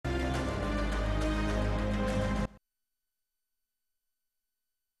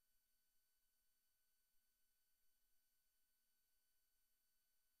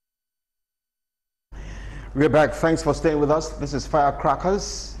We're back. Thanks for staying with us. This is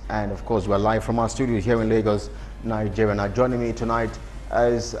Firecrackers, and of course, we're live from our studio here in Lagos, Nigeria. Now, joining me tonight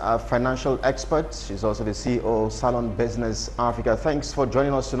is a financial expert. She's also the CEO of Salon Business Africa. Thanks for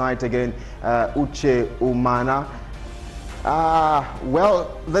joining us tonight again, Uche Umana.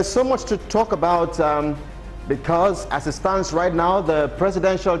 Well, there's so much to talk about because as it stands right now, the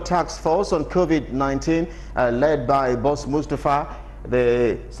Presidential Task Force on COVID-19, led by Boss Mustafa,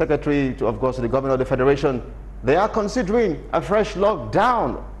 the Secretary, of course, the Governor of the Federation, they are considering a fresh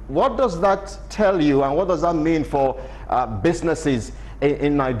lockdown. What does that tell you, and what does that mean for businesses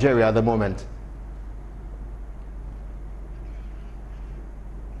in Nigeria at the moment?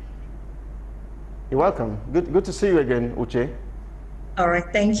 You're welcome. Good to see you again, Uche. All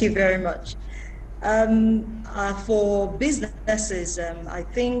right, thank you very much. For businesses, I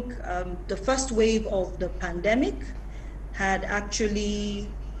think the first wave of the pandemic had actually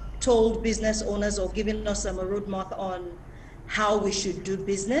told business owners or given us a roadmap on how we should do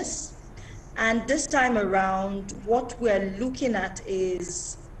business. And this time around, what we're looking at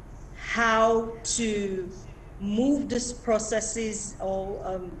is how to move these processes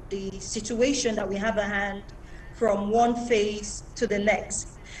or the situation that we have at hand from one phase to the next.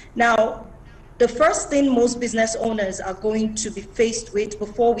 Now, the first thing most business owners are going to be faced with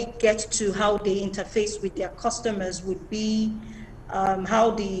before we get to how they interface with their customers would be how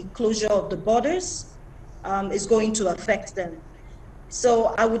the closure of the borders is going to affect them.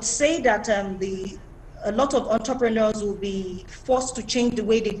 So I would say that a lot of entrepreneurs will be forced to change the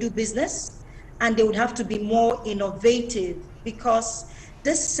way they do business, and they would have to be more innovative because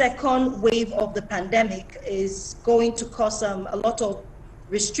this second wave of the pandemic is going to cause a lot of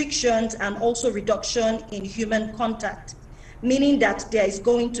restrictions and also reduction in human contact, meaning that there is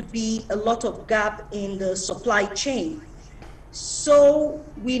going to be a lot of gap in the supply chain. So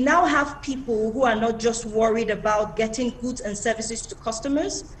we now have people who are not just worried about getting goods and services to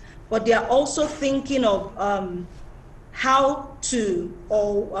customers, but they are also thinking of how to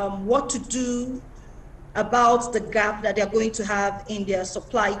or what to do about the gap that they're going to have in their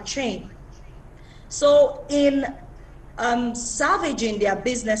supply chain. So in salvaging their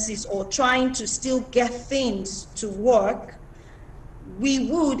businesses or trying to still get things to work, we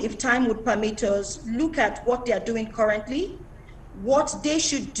would, if time would permit us, look at what they are doing currently, what they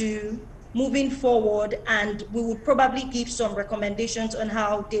should do moving forward, and we would probably give some recommendations on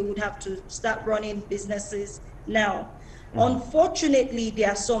how they would have to start running businesses now. Unfortunately,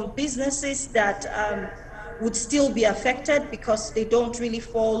 there are some businesses that would still be affected because they don't really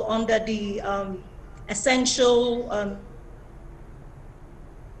fall under the essential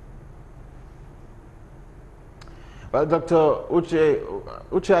Well, Dr. Uche,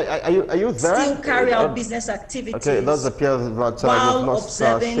 are you there? Still carry out business activities. Okay, it does appear that we've lost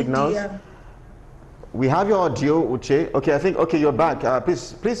signals. We have your audio, Uche. Okay, I think, okay, you're back.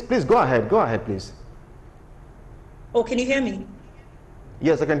 Please go ahead. Go ahead, please. Oh, can you hear me?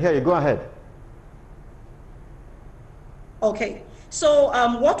 Yes, I can hear you. Go ahead. Okay. So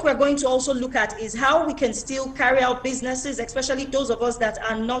what we're going to also look at is how we can still carry out businesses, especially those of us that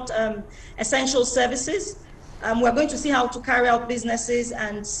are not essential services. We're going to see how to carry out businesses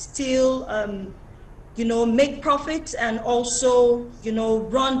and still, make profit and also,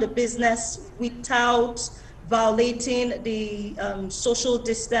 run the business without violating the social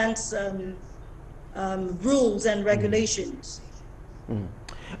distance rules and regulations.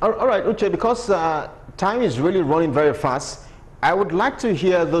 All right, Uche, because time is really running very fast, I would like to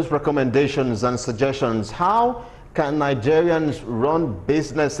hear those recommendations and suggestions. How can Nigerians run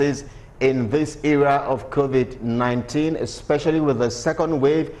businesses in this era of COVID-19, especially with the second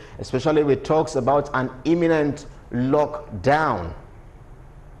wave, especially with talks about an imminent lockdown?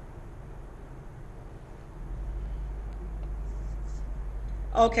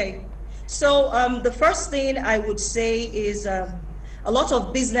 Okay, so the first thing I would say is a lot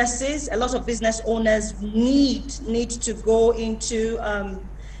of business owners need to go into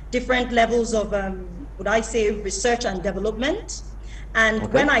different levels of, would I say, research and development.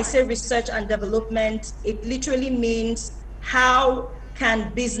 And when I say research and development, it literally means how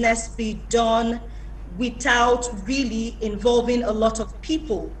can business be done without really involving a lot of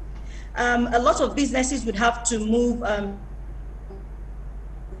people. A lot of businesses would have to move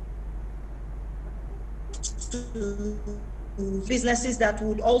to businesses that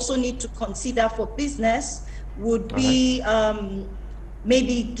would also need to consider for business would be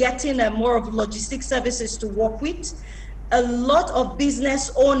maybe getting more of logistic services to work with. A lot of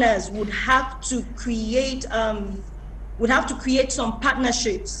business owners would have to create some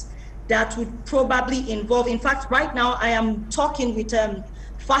partnerships that would probably involve. In fact, right now I am talking with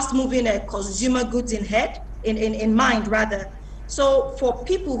fast-moving consumer goods in mind rather. So for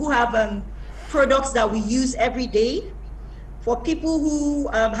people who have products that we use every day, for people who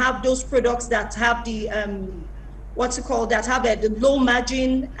have those products that have the that have the low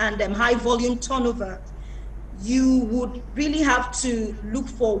margin and high volume turnover, you would really have to look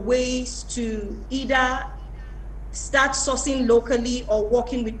for ways to either start sourcing locally or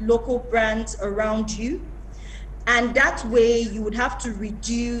working with local brands around you. And that way you would have to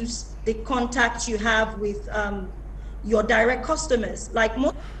reduce the contact you have with your direct customers. Like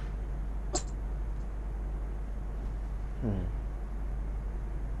most.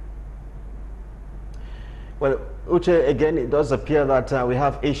 Well, Uche, again, it does appear that we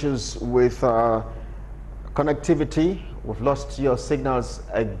have issues with connectivity. We've lost your signals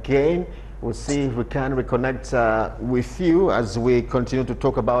again. We'll see if we can reconnect with you as we continue to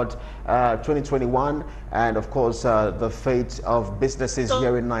talk about 2021 and, of course, the fate of businesses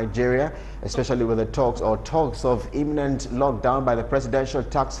here in Nigeria, especially with the talks of imminent lockdown by the Presidential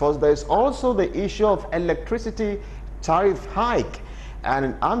Task Force. There's also the issue of electricity tariff hike.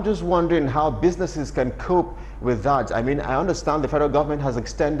 And I'm just wondering how businesses can cope with that. I mean, I understand the federal government has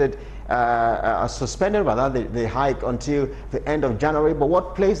extended, suspended rather, the hike until the end of January. But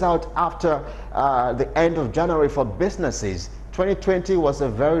what plays out after the end of January for businesses? 2020 was a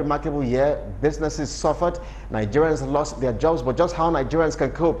very remarkable year. Businesses suffered. Nigerians lost their jobs. But just how Nigerians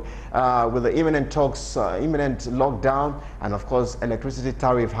can cope with the imminent talks, imminent lockdown, and of course, electricity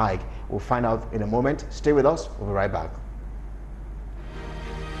tariff hike, we'll find out in a moment. Stay with us. We'll be right back.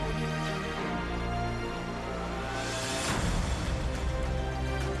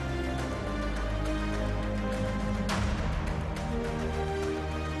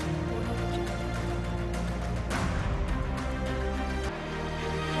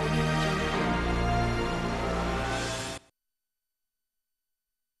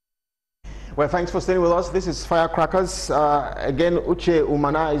 Well, thanks for staying with us. This is Firecrackers. Again, Uche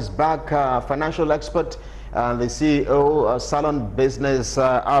Umana is back, financial expert, the CEO, Salon Business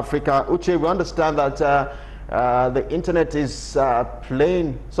Africa. Uche, we understand that the internet is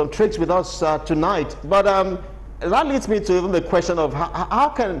playing some tricks with us tonight, but that leads me to even the question of how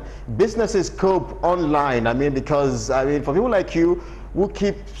can businesses cope online? I mean, because for people like you who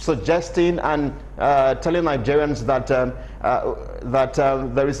keep suggesting and telling Nigerians that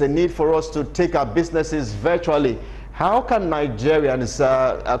there is a need for us to take our businesses virtually, how can Nigerians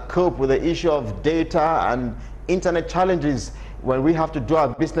cope with the issue of data and internet challenges when we have to do our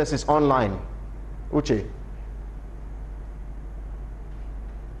businesses online? Uche.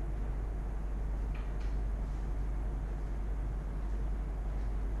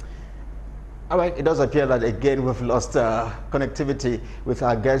 All right, it does appear that again we've lost connectivity with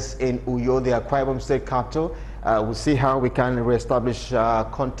our guests in Uyo, the Akwa Ibom State capital. We'll see how we can reestablish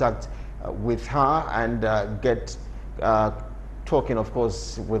contact with her and get talking, of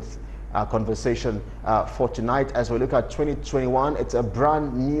course, with our conversation for tonight. As we look at 2021, it's a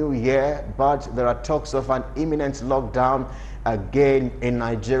brand new year, but there are talks of an imminent lockdown again in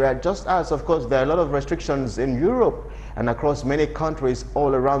Nigeria, just as, of course, there are a lot of restrictions in Europe and across many countries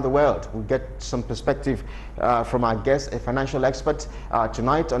all around the world. We'll get some perspective from our guest, a financial expert,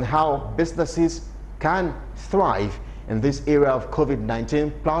 tonight on how businesses can thrive in this era of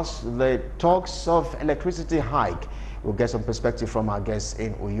COVID-19, plus the talks of electricity hike. We'll get some perspective from our guests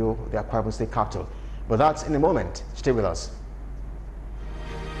in Uyo, the Akwa Ibom State capital. But that's in a moment. Stay with us.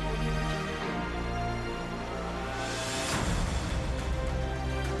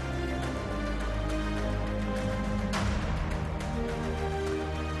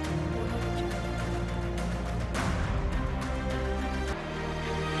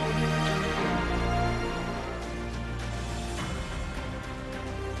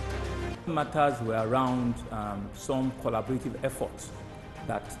 Matters were around some collaborative efforts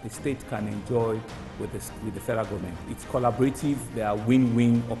that the state can enjoy with the federal government. It's collaborative. There are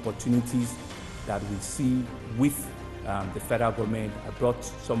win-win opportunities that we see with the federal government. I brought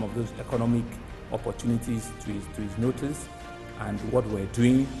some of those economic opportunities to his notice, and what we're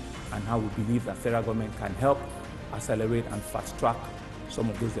doing and how we believe that federal government can help accelerate and fast-track some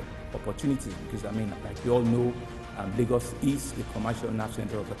of those opportunities. Because, I mean, like you all know, Lagos is the commercial nerve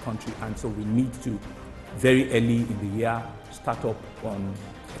center of the country, and so we need to, very early in the year, start up on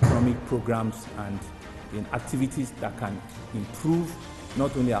economic programs and in activities that can improve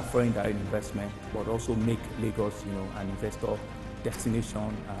not only our foreign direct investment, but also make Lagos, an investor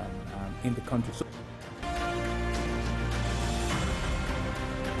destination in the country. So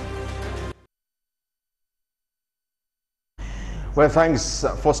well, thanks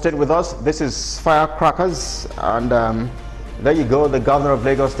for staying with us. This is Firecrackers, and There you go. The governor of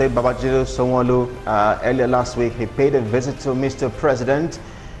Lagos State, Babajide Sanwo-Olu, earlier last week, he paid a visit to Mr. President.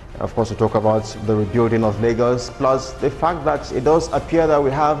 Of course, to talk about the rebuilding of Lagos, plus the fact that it does appear that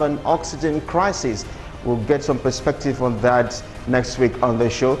we have an oxygen crisis. We'll get some perspective on that next week on the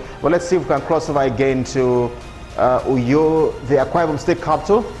show. Well, let's see if we can cross over again to Uyo, the Akwa Ibom State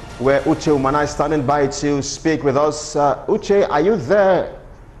capital, where Uche Umana is standing by to speak with us. Uche, are you there?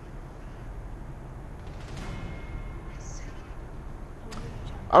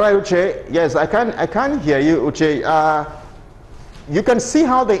 All right, Uche. Yes, I can hear you, Uche. You can see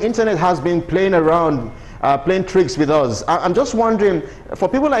how the internet has been playing around, playing tricks with us. I'm just wondering, for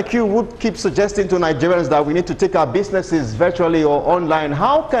people like you who keep suggesting to Nigerians that we need to take our businesses virtually or online,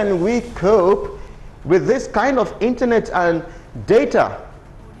 how can we cope with this kind of internet and data?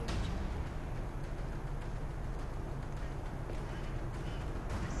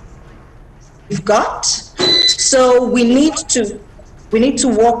 We've got, so we need to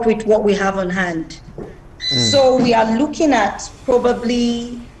work with what we have on hand. So we are looking at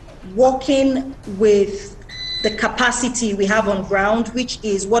probably working with the capacity we have on ground, which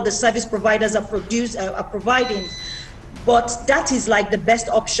is what the service providers are providing. But that is like the best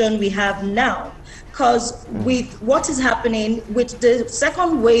option we have now, because with what is happening with the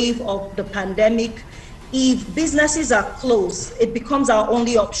second wave of the pandemic, if businesses are closed, it becomes our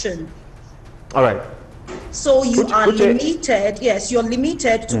only option. All right. So you are limited, yes, you're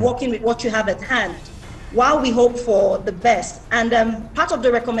limited to working with what you have at hand, while we hope for the best. And part of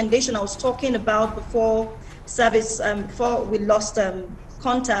the recommendation I was talking about before before we lost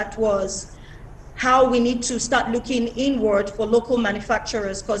contact was how we need to start looking inward for local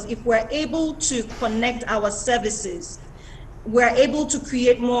manufacturers, because if we're able to connect our services, we're able to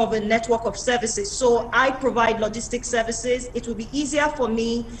create more of a network of services. So I provide logistics services. It will be easier for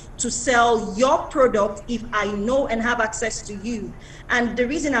me to sell your product if I know and have access to you. And the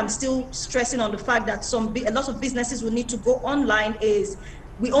reason I'm still stressing on the fact that a lot of businesses will need to go online is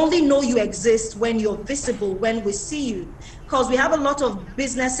we only know you exist when you're visible, when we see you. Because we have a lot of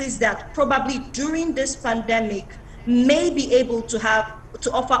businesses that probably during this pandemic may be able to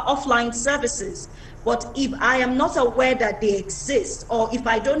offer offline services. But if I am not aware that they exist, or if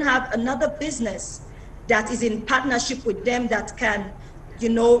I don't have another business that is in partnership with them that can,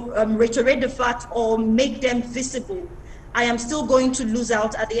 reiterate the fact or make them visible, I am still going to lose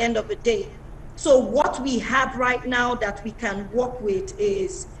out at the end of the day. So what we have right now that we can work with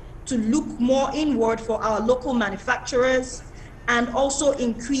is to look more inward for our local manufacturers and also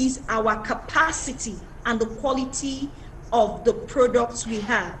increase our capacity and the quality of the products we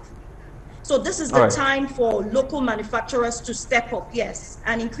have. So this is the time for local manufacturers to step up, yes,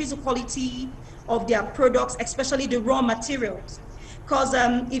 and increase the quality of their products, especially the raw materials. Because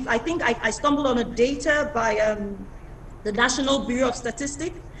I stumbled on a data by the National Bureau of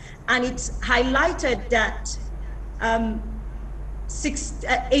Statistics, and it's highlighted that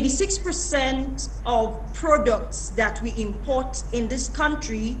 86% of products that we import in this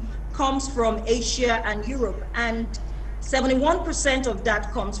country comes from Asia and Europe, and 71% of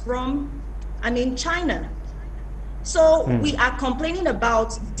that comes from China. So we are complaining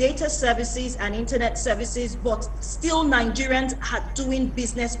about data services and internet services, but still Nigerians are doing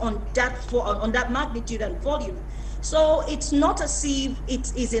business on that magnitude and volume. So it's not as if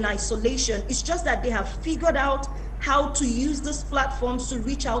it is in isolation. It's just that they have figured out how to use these platforms to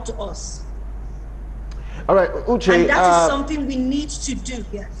reach out to us. All right, Uche. And that is something we need to do,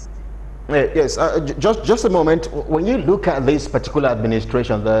 yes. Yes, just a moment. When you look at this particular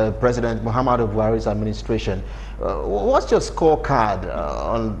administration, the President Muhammadu Buhari's administration, what's your scorecard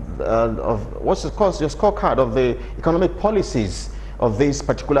of the economic policies of this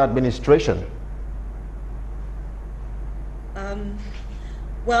particular administration?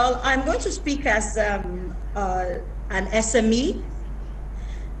 Well, I'm going to speak as an SME.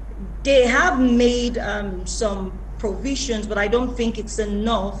 They have made some provisions, but I don't think it's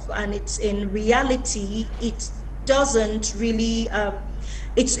enough, and it's in reality it doesn't really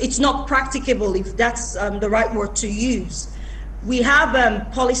it's not practicable, if that's the right word to use. We have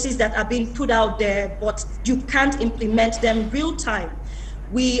policies that are being put out there, but you can't implement them real time.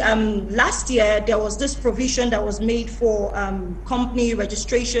 We last year there was this provision that was made for company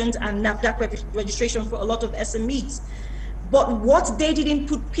registrations and NAFDAC registration for a lot of SMEs, but what they didn't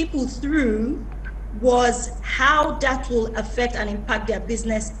put people through was how that will affect and impact their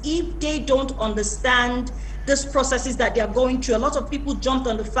business if they don't understand these processes that they are going through. A lot of people jumped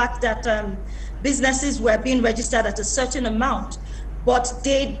on the fact that businesses were being registered at a certain amount, But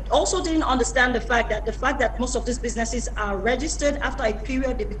they also didn't understand the fact that most of these businesses are registered, after a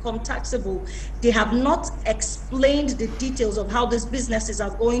period they become taxable. They have not explained the details of how these businesses are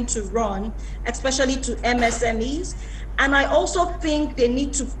going to run, especially to MSMEs. And I also think they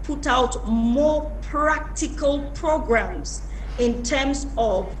need to put out more practical programs in terms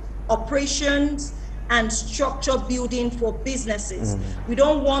of operations and structure building for businesses. We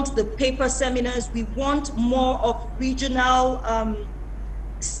don't want the paper seminars. We want more of regional,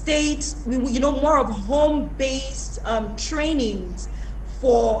 state, more of home-based trainings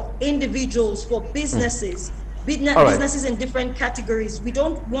for individuals, for businesses, businesses in different categories. We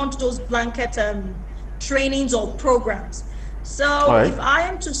don't want those blanket trainings or programs. So if I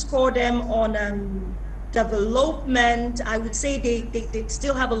am to score them on development, I would say they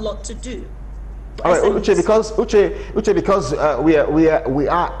still have a lot to do. All right, Uche, because we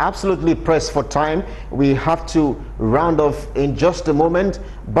are absolutely pressed for time. We have to round off in just a moment.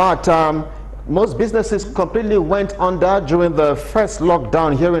 But most businesses completely went under during the first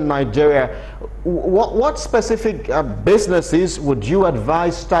lockdown here in Nigeria. What specific businesses would you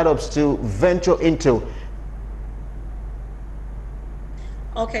advise startups to venture into?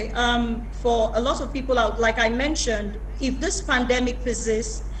 Okay, for a lot of people out, like I mentioned, if this pandemic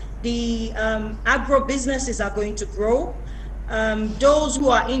persists, the agro businesses are going to grow. Those who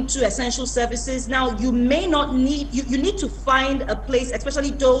are into essential services, now you may not need, you need to find a place,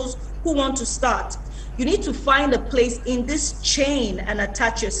 especially those who want to start. You need to find a place in this chain and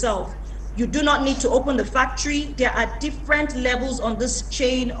attach yourself. You do not need to open the factory. There are different levels on this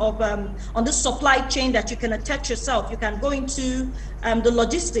chain of, on this supply chain that you can attach yourself. You can go into the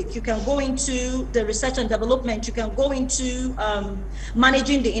logistics, you can go into the research and development, you can go into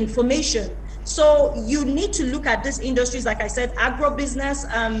managing the information. So you need to look at these industries, like I said, agribusiness,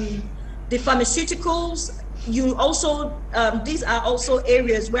 the pharmaceuticals. You also, these are also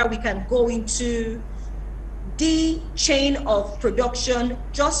areas where we can go into the chain of production,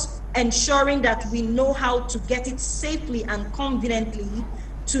 just ensuring that we know how to get it safely and conveniently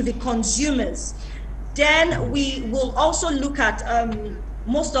to the consumers. Then we will also look at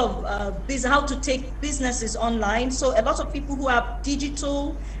most of how to take businesses online. So a lot of people who have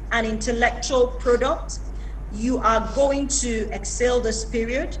digital and intellectual products, you are going to excel this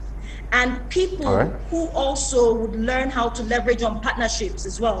period. And people who also would learn how to leverage on partnerships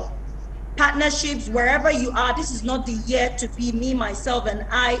as well. Partnerships, wherever you are, this is not the year to be me, myself, and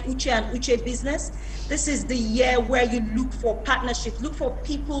I, Uche and Uche business. This is the year where you look for partnerships, look for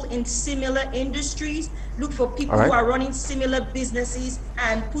people in similar industries, look for people who are running similar businesses,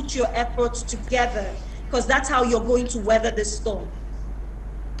 and put your efforts together, because that's how you're going to weather this storm.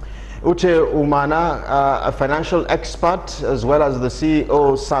 Uche Umana, a financial expert, as well as the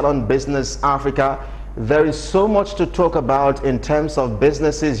CEO Salon Business Africa. There is so much to talk about in terms of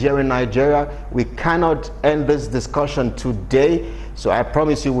businesses here in Nigeria. We cannot end this discussion today, so I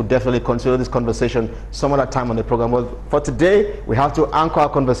promise you we'll definitely continue this conversation some other time on the program. Well, for today, we have to anchor our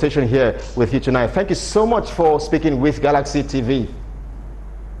conversation here with you tonight. Thank you so much for speaking with Galaxy TV.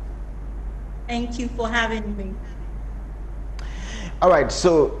 Thank you for having me. All right,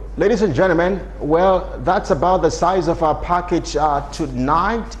 so ladies and gentlemen, well, that's about the size of our package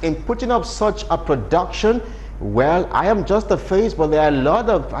tonight. In putting up such a production, well, I am just a face, but there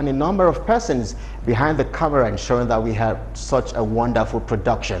are a number of persons behind the camera ensuring that we have such a wonderful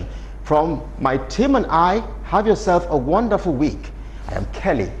production. From my team and I, have yourself a wonderful week. I am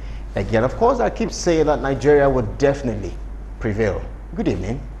Kelly. Again, of course, I keep saying that Nigeria would definitely prevail. Good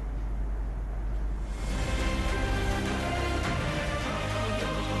evening.